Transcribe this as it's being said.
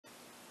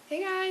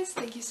Hey guys!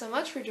 Thank you so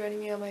much for joining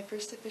me on my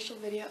first official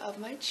video of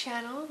my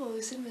channel, The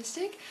Lucid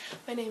Mystic.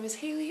 My name is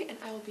Haley and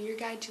I will be your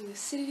guide to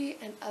lucidity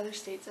and other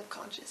states of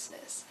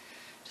consciousness.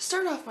 To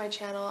start off my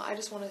channel, I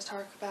just want to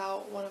talk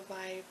about one of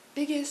my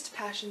biggest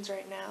passions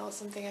right now,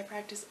 something I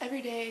practice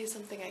every day,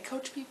 something I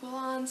coach people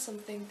on,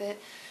 something that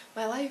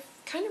my life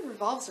kind of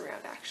revolves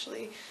around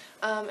actually,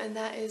 and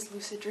that is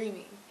lucid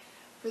dreaming.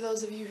 For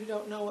those of you who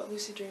don't know what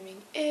lucid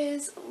dreaming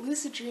is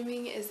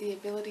the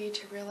ability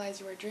to realize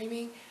you are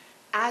dreaming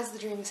as the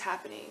dream is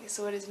happening.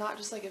 So it is not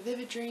just like a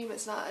vivid dream,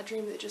 it's not a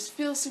dream that just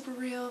feels super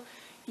real.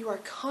 You are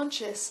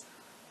conscious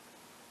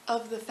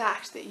of the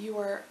fact that you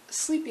are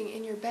sleeping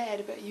in your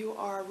bed, but you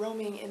are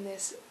roaming in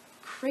this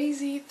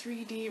crazy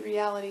 3D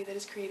reality that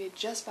is created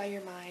just by your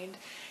mind.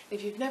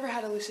 If you've never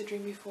had a lucid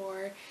dream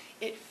before,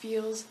 it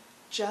feels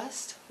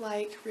just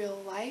like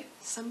real life,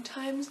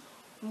 sometimes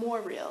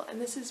more real. And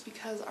this is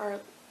because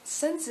our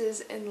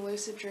senses in the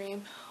lucid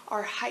dream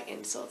are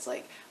heightened, so it's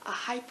like a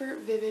hyper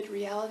vivid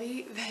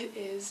reality that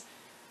is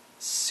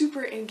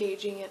super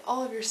engaging in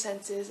all of your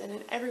senses and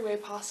in every way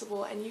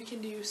possible, and you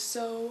can do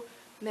so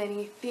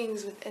many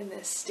things within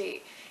this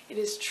state. It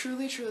is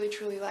truly, truly,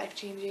 truly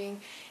life-changing,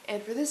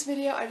 and for this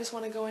video I just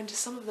want to go into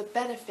some of the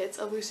benefits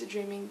of lucid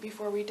dreaming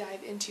before we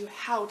dive into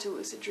how to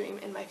lucid dream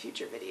in my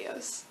future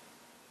videos.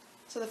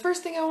 So the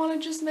first thing I want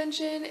to just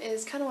mention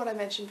is kind of what I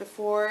mentioned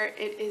before.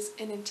 It is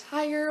an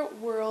entire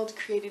world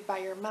created by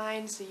your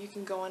mind, so you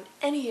can go on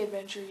any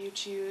adventure you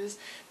choose.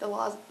 The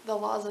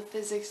laws of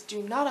physics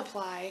do not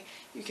apply.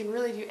 You can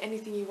really do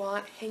anything you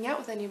want, hang out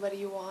with anybody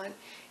you want.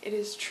 It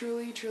is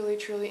truly, truly,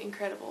 truly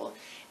incredible.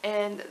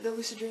 And the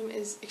lucid dream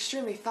is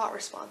extremely thought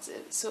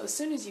responsive. So as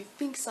soon as you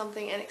think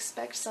something and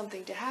expect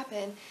something to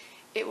happen,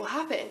 it will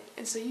happen.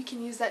 And so you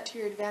can use that to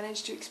your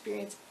advantage to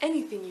experience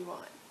anything you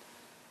want.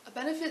 A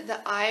benefit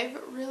that I've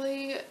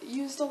really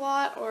used a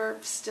lot, or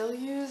still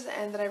use,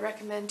 and that I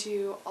recommend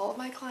to all of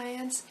my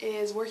clients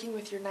is working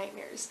with your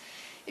nightmares.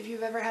 If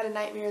you've ever had a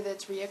nightmare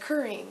that's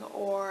reoccurring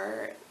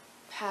or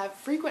have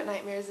frequent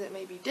nightmares that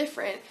may be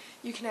different,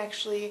 you can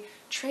actually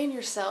train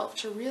yourself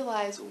to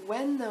realize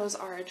when those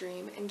are a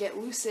dream and get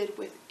lucid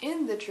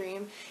within the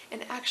dream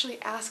and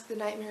actually ask the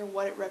nightmare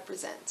what it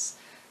represents.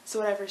 So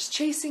whatever's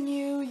chasing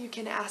you, you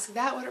can ask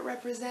that what it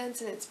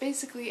represents, and it's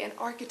basically an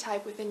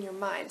archetype within your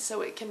mind. So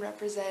it can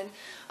represent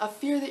a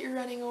fear that you're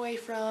running away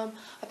from,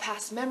 a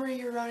past memory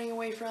you're running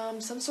away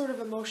from, some sort of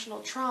emotional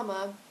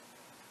trauma,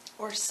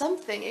 or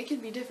something. It can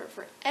be different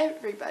for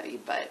everybody,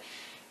 but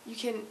you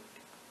can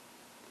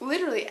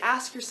literally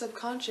ask your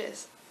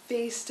subconscious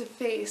face to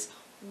face,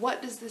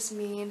 what does this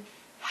mean?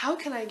 How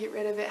can I get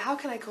rid of it? How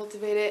can I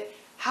cultivate it?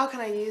 How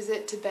can I use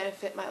it to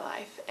benefit my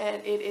life?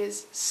 And it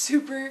is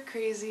super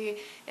crazy,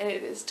 and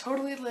it is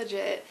totally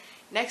legit.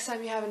 Next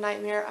time you have a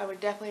nightmare, I would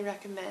definitely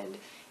recommend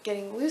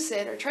getting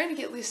lucid, or trying to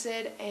get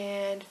lucid,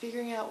 and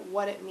figuring out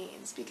what it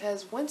means.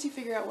 Because once you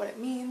figure out what it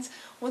means,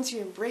 once you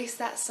embrace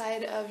that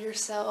side of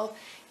yourself,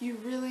 you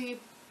really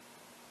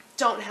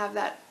don't have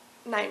that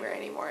nightmare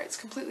anymore. It's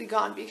completely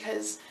gone,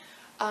 because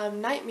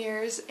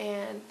nightmares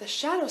and the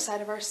shadow side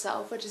of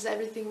ourself, which is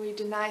everything we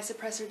deny,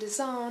 suppress, or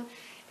disown,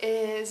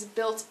 is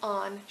built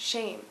on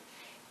shame.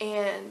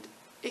 And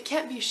it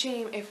can't be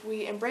shame if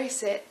we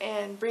embrace it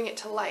and bring it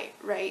to light,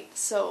 right?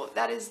 So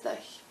that is the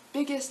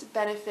biggest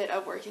benefit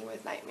of working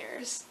with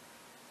nightmares.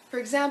 For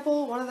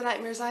example, one of the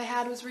nightmares I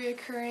had was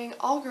reoccurring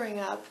all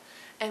growing up,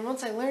 and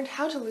once I learned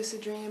how to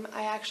lucid dream,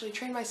 I actually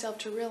trained myself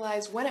to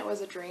realize when it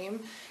was a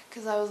dream,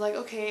 because I was like,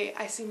 okay,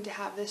 I seem to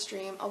have this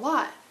dream a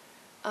lot.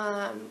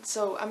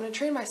 So I'm going to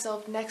train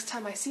myself, next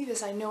time I see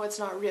this, I know it's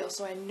not real,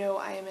 so I know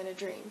I am in a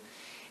dream.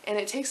 And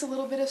it takes a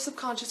little bit of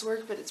subconscious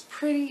work, but it's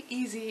pretty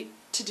easy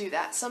to do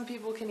that. Some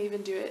people can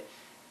even do it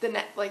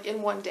like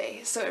in one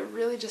day. So it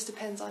really just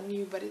depends on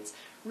you, but it's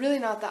really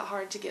not that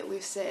hard to get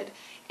lucid.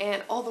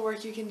 And all the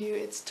work you can do,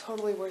 it's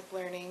totally worth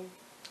learning.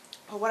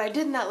 But what I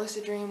did in that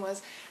lucid dream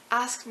was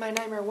ask my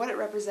nightmare what it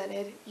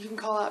represented. You can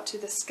call out to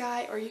the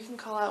sky, or you can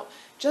call out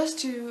just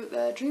to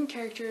the dream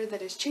character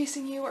that is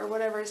chasing you, or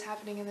whatever is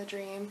happening in the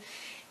dream.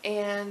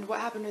 And what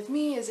happened with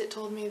me is it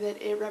told me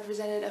that it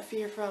represented a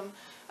fear from,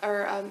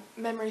 or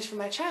memories from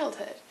my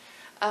childhood,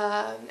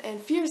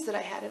 and fears that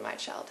I had in my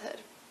childhood.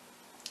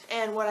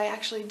 And what I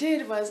actually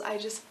did was I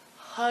just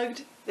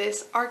hugged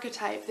this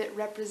archetype that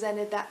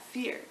represented that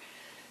fear.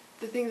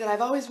 The thing that I've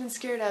always been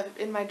scared of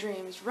in my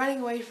dreams,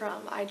 running away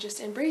from, I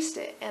just embraced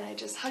it, and I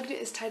just hugged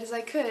it as tight as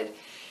I could,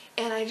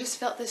 and I just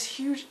felt this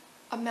huge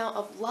amount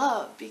of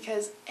love,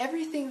 because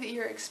everything that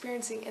you're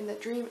experiencing in the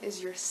dream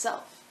is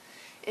yourself.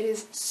 It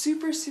is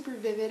super, super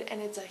vivid, and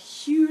it's a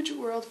huge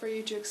world for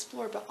you to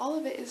explore, but all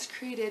of it is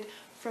created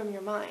from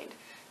your mind.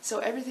 So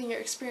everything you're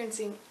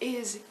experiencing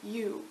is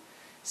you.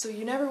 So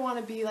you never want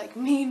to be like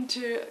mean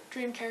to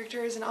dream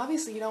characters, and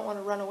obviously you don't want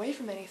to run away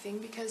from anything,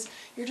 because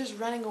you're just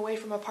running away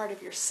from a part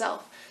of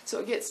yourself. So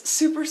it gets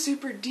super,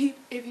 super deep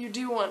if you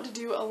do want to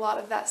do a lot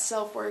of that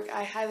self-work.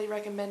 I highly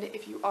recommend it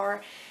if you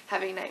are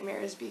having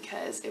nightmares,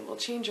 because it will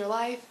change your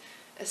life,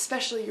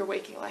 especially your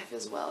waking life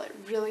as well. It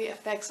really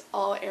affects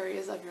all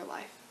areas of your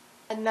life.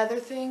 Another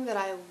thing that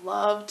I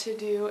love to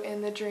do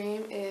in the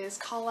dream is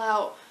call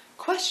out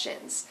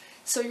questions.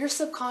 So your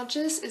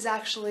subconscious is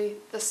actually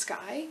the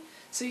sky.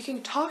 So you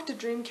can talk to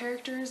dream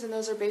characters, and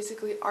those are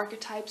basically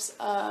archetypes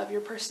of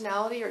your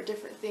personality or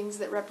different things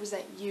that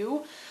represent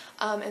you.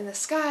 And the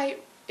sky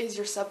is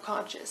your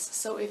subconscious.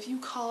 So if you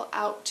call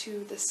out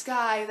to the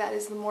sky, that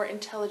is the more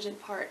intelligent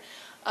part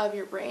of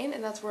your brain,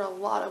 and that's where a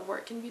lot of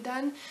work can be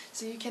done.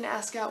 So you can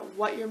ask out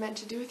what you're meant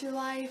to do with your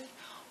life,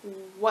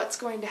 what's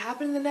going to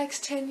happen in the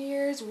next 10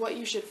 years, what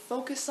you should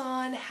focus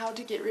on, how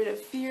to get rid of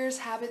fears,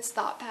 habits,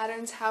 thought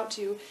patterns, how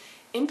to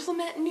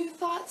implement new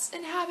thoughts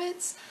and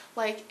habits.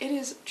 Like, it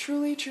is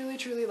truly, truly,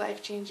 truly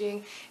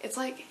life-changing. It's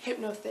like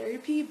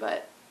hypnotherapy,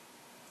 but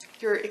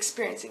you're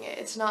experiencing it.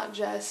 It's not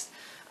just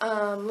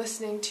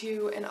listening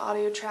to an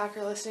audio track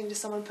or listening to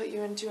someone put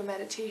you into a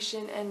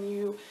meditation and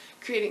you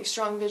creating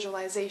strong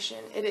visualization.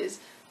 It is,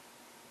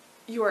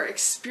 you are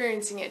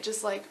experiencing it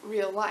just like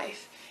real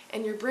life.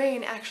 And your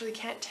brain actually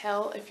can't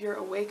tell if you're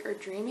awake or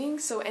dreaming,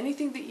 so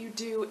anything that you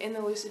do in the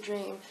lucid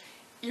dream,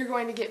 you're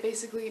going to get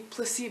basically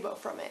placebo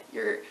from it.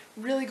 You're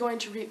really going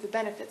to reap the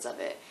benefits of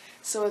it.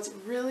 So it's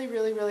really,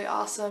 really, really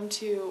awesome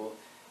to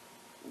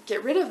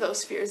get rid of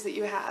those fears that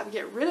you have,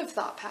 get rid of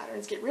thought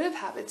patterns, get rid of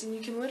habits, and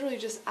you can literally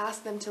just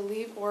ask them to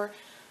leave or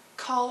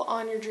call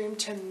on your dream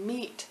to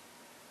meet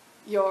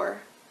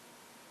your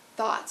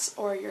thoughts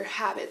or your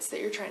habits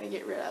that you're trying to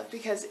get rid of.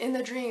 Because in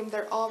the dream,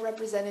 they're all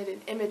represented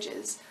in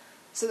images.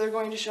 So they're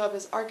going to show up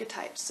as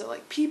archetypes, so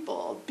like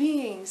people,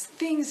 beings,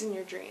 things in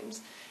your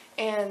dreams.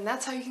 And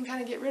that's how you can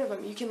kind of get rid of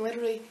them. You can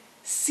literally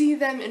see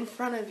them in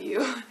front of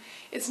you.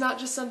 It's not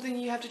just something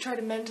you have to try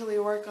to mentally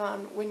work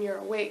on when you're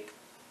awake.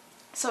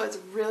 So it's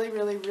really,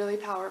 really, really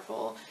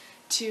powerful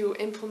to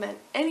implement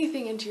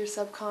anything into your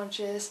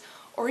subconscious,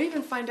 or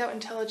even find out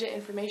intelligent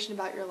information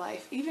about your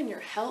life, even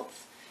your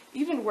health,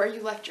 even where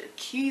you left your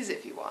keys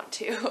if you want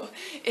to.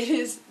 It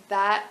is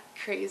that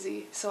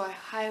crazy, so I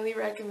highly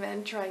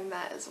recommend trying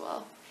that as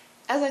well.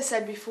 As I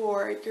said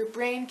before, your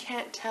brain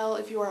can't tell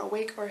if you are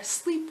awake or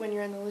asleep when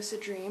you're in the lucid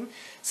dream,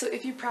 so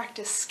if you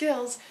practice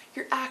skills,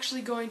 you're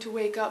actually going to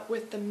wake up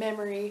with the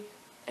memory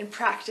and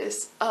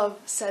practice of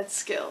said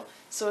skill.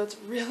 So it's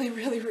really,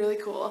 really, really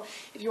cool.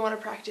 If you want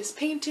to practice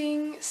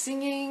painting,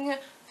 singing,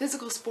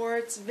 physical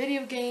sports,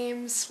 video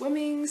games,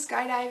 swimming,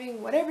 skydiving,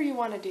 whatever you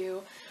want to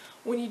do,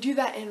 when you do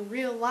that in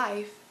real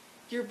life,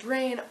 your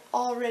brain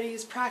already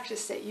has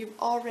practiced it. You've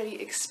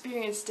already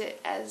experienced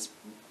it as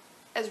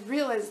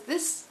real as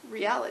this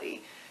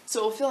reality.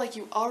 So it will feel like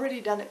you've already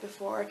done it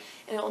before,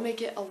 and it will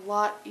make it a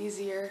lot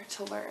easier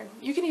to learn.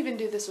 You can even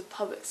do this with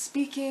public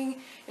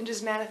speaking and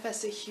just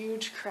manifest a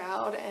huge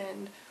crowd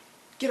and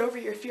get over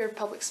your fear of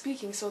public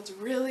speaking. So it's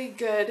really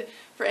good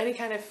for any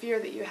kind of fear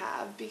that you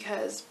have,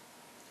 because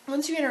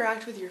once you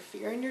interact with your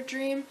fear in your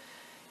dream,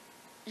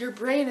 your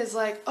brain is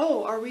like,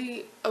 oh, are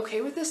we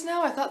okay with this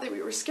now? I thought that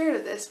we were scared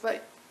of this,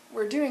 but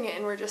we're doing it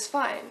and we're just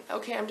fine.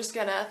 Okay, I'm just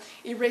gonna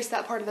erase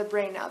that part of the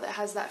brain now that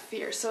has that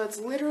fear. So it's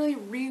literally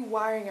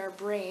rewiring our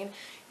brain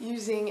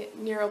using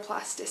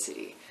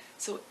neuroplasticity.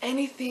 So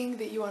anything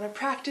that you want to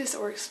practice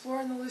or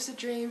explore in the lucid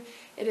dream,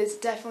 it is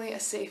definitely a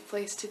safe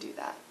place to do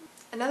that.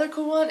 Another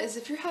cool one is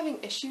if you're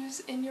having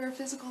issues in your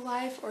physical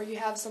life, or you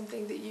have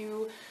something that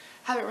you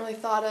haven't really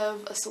thought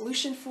of a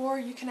solution for,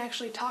 you can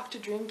actually talk to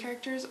dream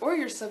characters or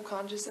your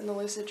subconscious in the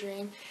lucid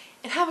dream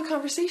and have a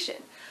conversation.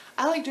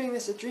 I like doing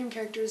this with dream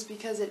characters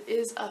because it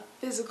is a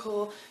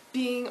physical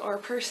being or a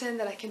person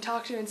that I can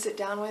talk to and sit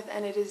down with,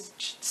 and it is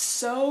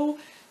so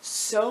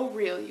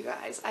real, you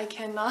guys. I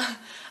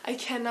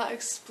cannot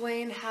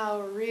explain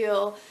how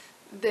real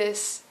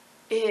this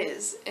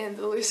is in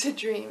the lucid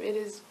dream. It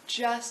is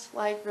just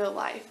like real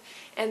life.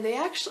 And they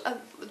actually,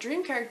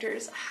 dream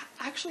characters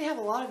actually have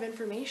a lot of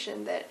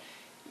information that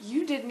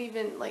you didn't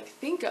even like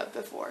think of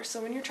before.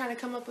 So when you're trying to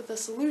come up with a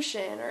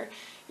solution, or,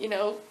 you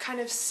know,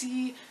 kind of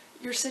see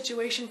your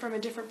situation from a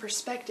different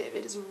perspective,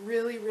 it is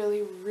really,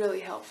 really, really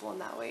helpful in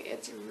that way.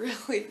 It's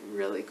really,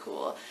 really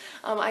cool.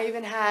 I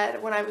even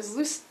had, when I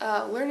was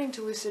learning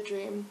to lucid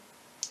dream,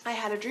 I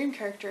had a dream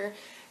character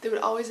that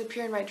would always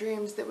appear in my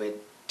dreams that would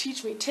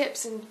teach me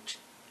tips and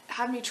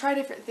have me try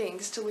different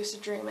things to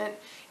lucid dream, and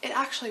it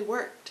actually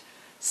worked.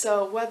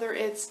 So whether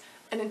it's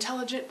an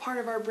intelligent part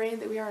of our brain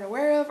that we aren't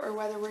aware of, or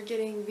whether we're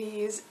getting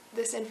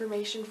this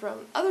information from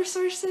other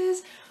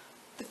sources,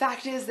 the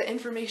fact is the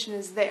information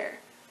is there,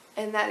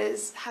 and that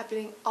is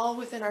happening all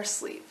within our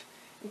sleep.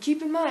 And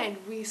keep in mind,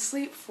 we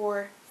sleep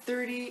for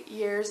 30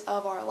 years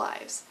of our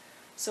lives.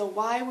 So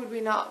why would we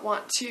not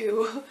want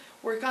to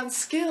work on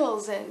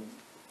skills and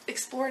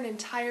explore an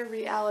entire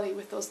reality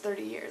with those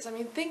 30 years? I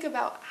mean, think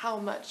about how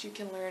much you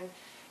can learn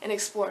and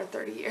explore in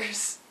 30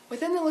 years.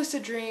 Within the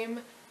lucid dream,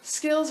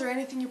 skills or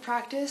anything you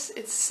practice,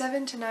 it's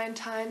 7 to 9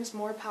 times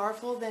more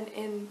powerful than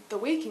in the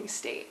waking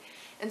state.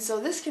 And so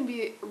this can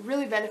be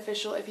really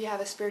beneficial if you have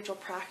a spiritual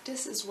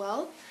practice as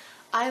well.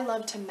 I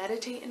love to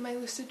meditate in my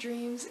lucid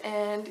dreams,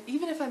 and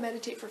even if I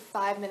meditate for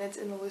 5 minutes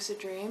in the lucid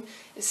dream,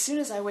 as soon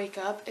as I wake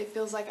up, it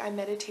feels like I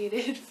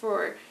meditated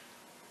for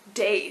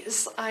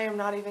days. I am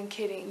not even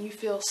kidding. You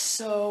feel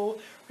so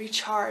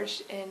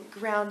recharged and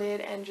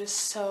grounded and just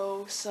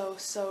so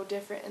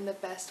different in the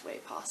best way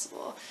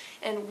possible.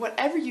 And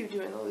whatever you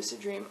do in the lucid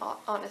dream,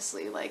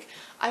 honestly, like,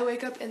 I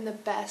wake up in the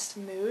best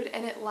mood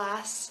and it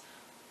lasts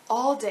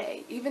all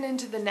day, even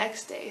into the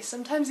next day,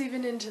 sometimes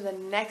even into the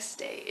next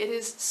day. It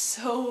is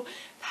so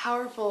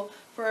powerful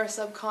for our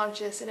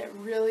subconscious, and it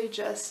really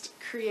just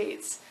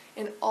creates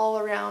an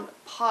all-around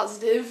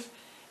positive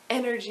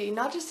energy,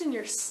 not just in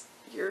your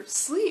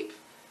sleep,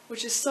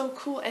 which is so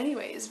cool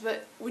anyways,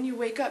 but when you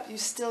wake up, you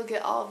still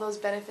get all of those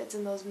benefits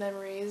and those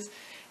memories,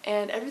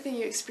 and everything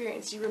you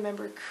experience, you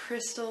remember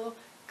crystal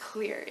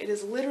clear. It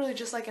is literally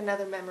just like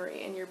another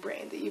memory in your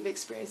brain that you've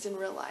experienced in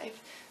real life.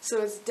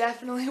 So it's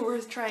definitely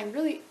worth trying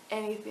really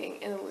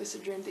anything in the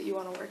lucid dream that you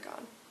want to work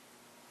on.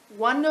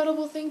 One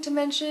notable thing to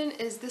mention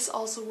is this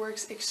also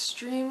works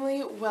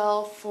extremely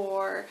well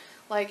for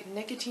like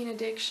nicotine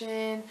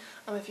addiction.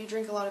 If you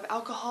drink a lot of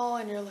alcohol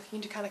and you're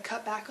looking to kind of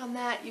cut back on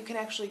that, you can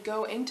actually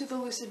go into the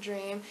lucid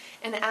dream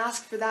and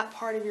ask for that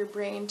part of your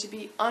brain to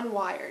be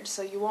unwired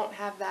so you won't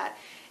have that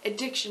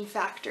addiction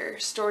factor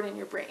stored in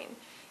your brain.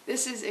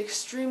 This is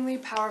extremely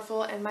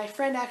powerful, and my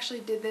friend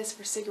actually did this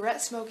for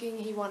cigarette smoking.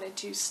 He wanted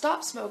to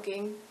stop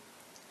smoking,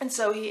 and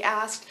so he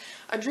asked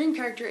a dream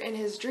character in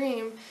his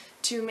dream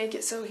to make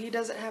it so he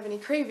doesn't have any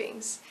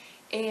cravings.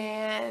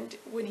 And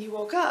when he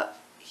woke up,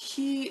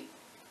 he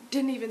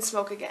didn't even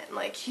smoke again.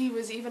 Like, he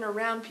was even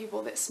around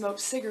people that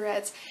smoked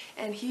cigarettes,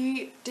 and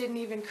he didn't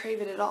even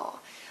crave it at all.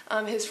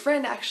 His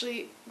friend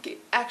actually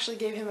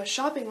gave him a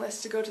shopping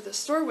list to go to the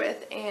store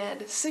with,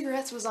 and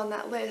cigarettes was on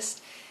that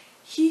list.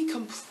 He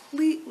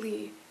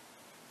completely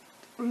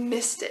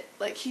missed it.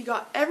 Like, he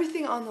got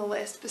everything on the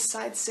list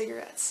besides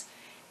cigarettes.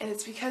 And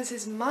it's because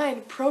his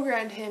mind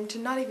programmed him to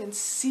not even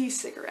see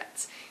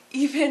cigarettes,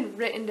 even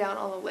written down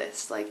on the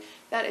list. Like,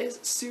 that is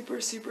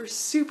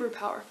super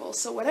powerful.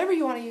 So whatever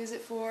you want to use it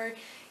for,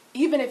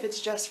 even if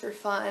it's just for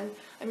fun,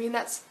 I mean,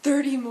 that's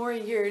 30 more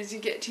years you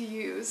get to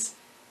use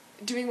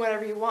doing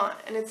whatever you want.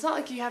 And it's not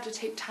like you have to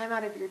take time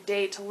out of your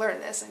day to learn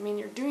this. I mean,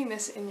 you're doing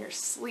this in your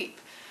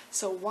sleep.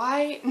 So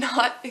why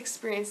not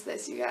experience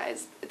this, you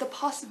guys? The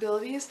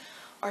possibilities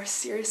are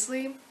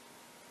seriously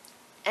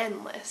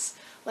endless.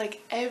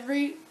 Like,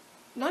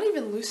 not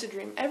even lucid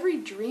dream, every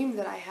dream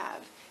that I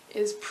have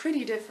is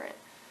pretty different.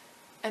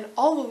 And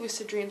all the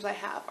lucid dreams I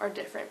have are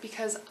different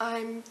because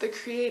I'm the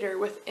creator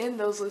within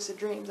those lucid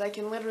dreams. I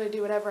can literally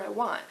do whatever I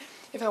want.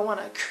 If I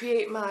want to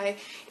create my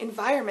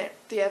environment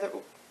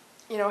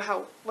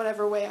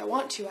whatever way I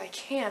want to, I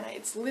can.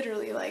 It's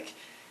literally like,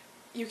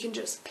 you can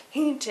just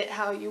paint it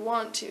how you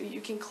want to.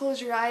 You can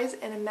close your eyes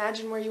and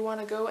imagine where you want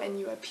to go, and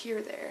you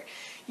appear there.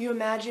 You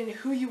imagine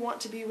who you want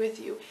to be with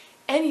you.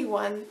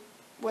 Anyone,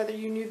 whether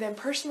you knew them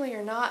personally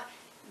or not,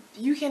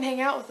 you can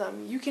hang out with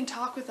them. You can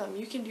talk with them.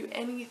 You can do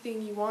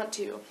anything you want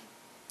to.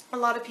 A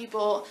lot of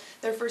people,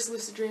 their first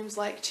lucid dreams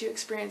like to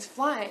experience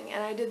flying,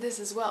 and I did this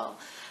as well.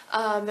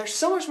 There's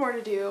so much more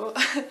to do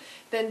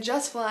than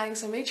just flying,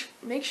 so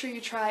make sure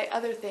you try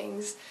other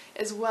things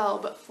as well,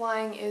 but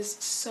flying is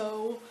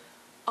so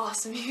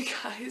awesome, you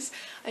guys.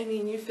 I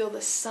mean, you feel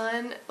the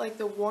sun, like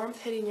the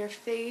warmth hitting your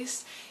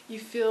face. You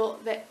feel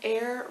the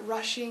air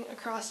rushing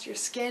across your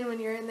skin when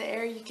you're in the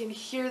air. You can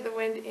hear the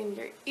wind in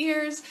your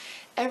ears.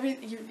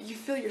 You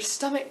feel your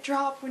stomach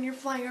drop when you're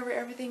flying over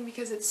everything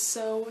because it's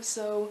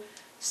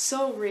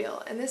so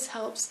real. And this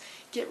helps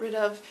get rid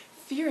of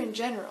fear in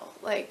general.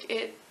 Like,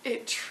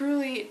 it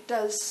truly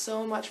does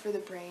so much for the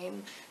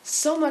brain,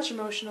 so much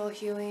emotional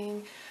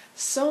healing,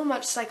 so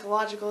much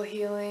psychological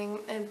healing,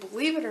 and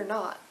believe it or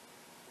not,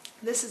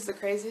 this is the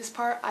craziest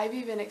part, I've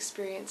even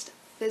experienced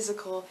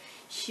physical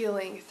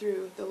healing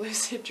through the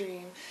lucid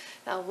dream.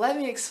 Now let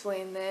me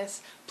explain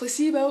this.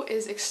 Placebo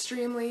is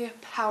extremely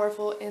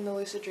powerful in the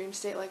lucid dream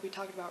state, like we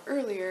talked about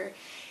earlier.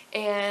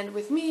 And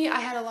with me, I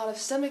had a lot of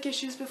stomach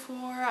issues before.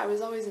 I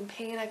was always in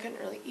pain. I couldn't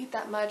really eat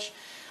that much.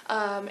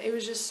 It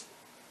was just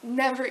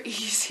never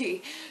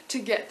easy to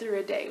get through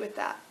a day with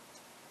that.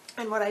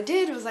 And what I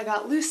did was I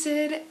got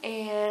lucid,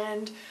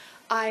 and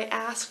I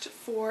asked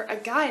for a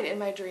guide in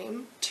my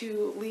dream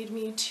to lead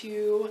me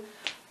to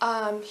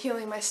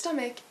healing my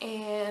stomach,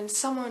 and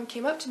someone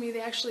came up to me.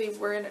 They actually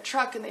were in a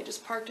truck, and they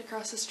just parked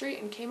across the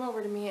street and came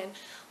over to me and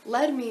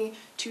led me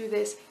to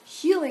this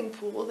healing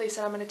pool. They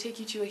said, I'm going to take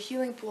you to a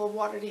healing pool of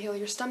water to heal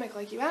your stomach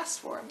like you asked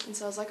for. And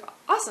so I was like,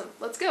 awesome,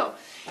 let's go.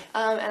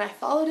 And I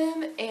followed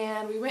him,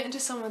 and we went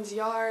into someone's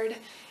yard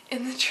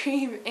in the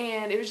dream,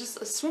 and it was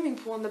just a swimming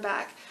pool in the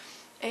back.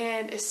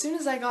 And as soon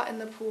as I got in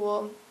the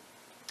pool,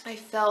 I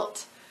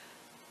felt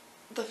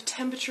the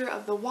temperature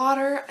of the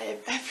water.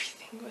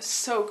 Everything was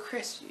so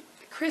crisp,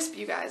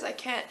 you guys. I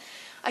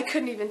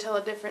couldn't even tell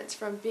a difference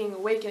from being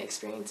awake and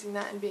experiencing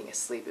that and being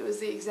asleep. It was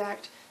the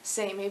exact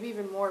same, maybe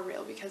even more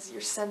real, because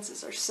your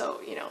senses are so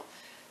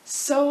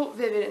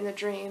vivid in the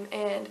dream.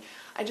 And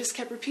I just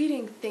kept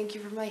repeating, thank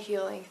you for my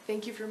healing,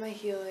 thank you for my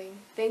healing,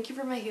 thank you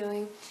for my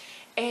healing.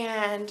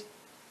 And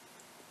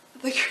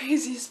the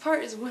craziest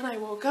part is when I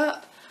woke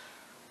up,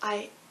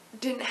 I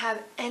didn't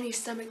have any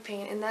stomach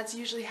pain, and that's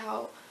usually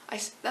how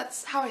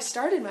That's how I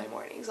started my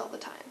mornings all the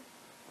time.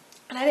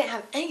 And I didn't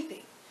have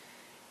anything.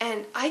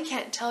 And I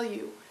can't tell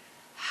you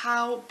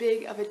how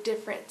big of a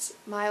difference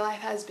my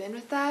life has been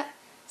with that.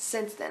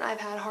 Since then,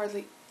 I've had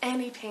hardly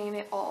any pain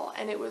at all,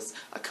 and it was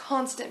a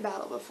constant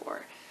battle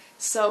before.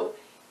 So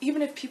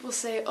even if people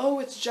say, oh,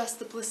 it's just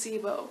the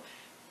placebo,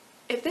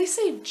 if they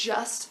say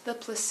just the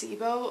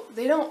placebo,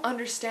 they don't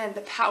understand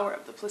the power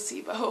of the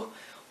placebo.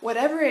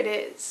 Whatever it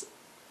is,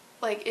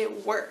 like,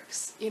 it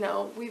works. You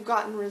know, we've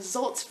gotten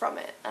results from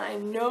it, and I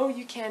know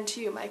you can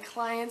too. My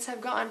clients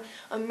have gotten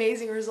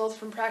amazing results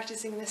from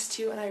practicing this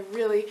too, and I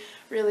really,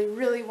 really,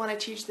 really want to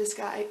teach this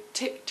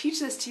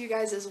to you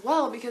guys as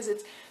well, because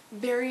it's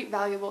very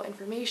valuable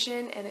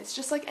information, and it's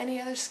just like any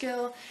other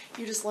skill.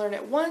 You just learn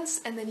it once,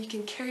 and then you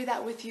can carry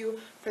that with you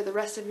for the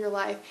rest of your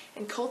life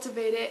and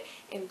cultivate it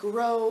and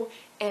grow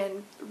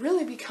and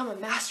really become a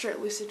master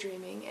at lucid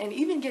dreaming, and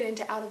even get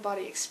into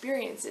out-of-body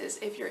experiences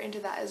if you're into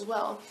that as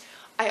well.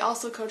 I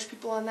also coach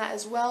people on that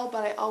as well,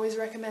 but I always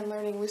recommend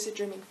learning lucid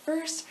dreaming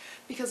first,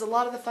 because a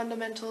lot of the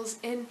fundamentals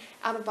in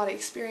out-of-body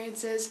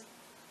experiences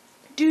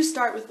do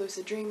start with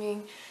lucid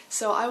dreaming.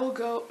 So I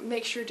will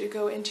make sure to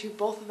go into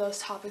both of those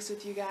topics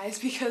with you guys,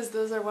 because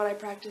those are what I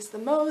practice the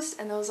most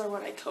and those are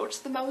what I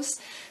coach the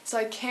most. So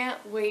I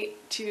can't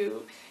wait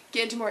to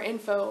get into more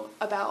info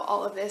about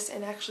all of this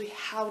and actually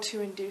how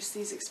to induce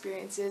these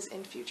experiences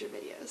in future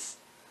videos.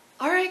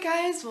 Alright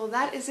guys, well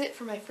that is it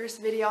for my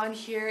first video on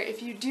here.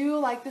 If you do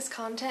like this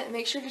content,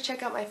 make sure to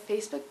check out my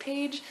Facebook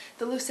page,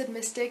 The Lucid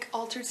Mystic,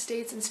 Altered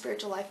States and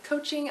Spiritual Life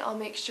Coaching. I'll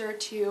make sure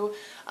to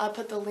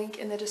put the link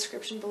in the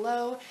description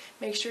below.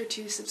 Make sure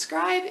to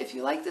subscribe if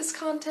you like this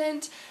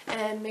content,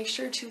 and make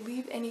sure to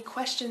leave any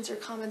questions or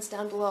comments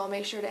down below. I'll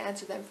make sure to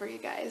answer them for you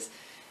guys.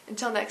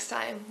 Until next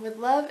time, with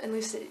love and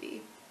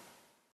lucidity.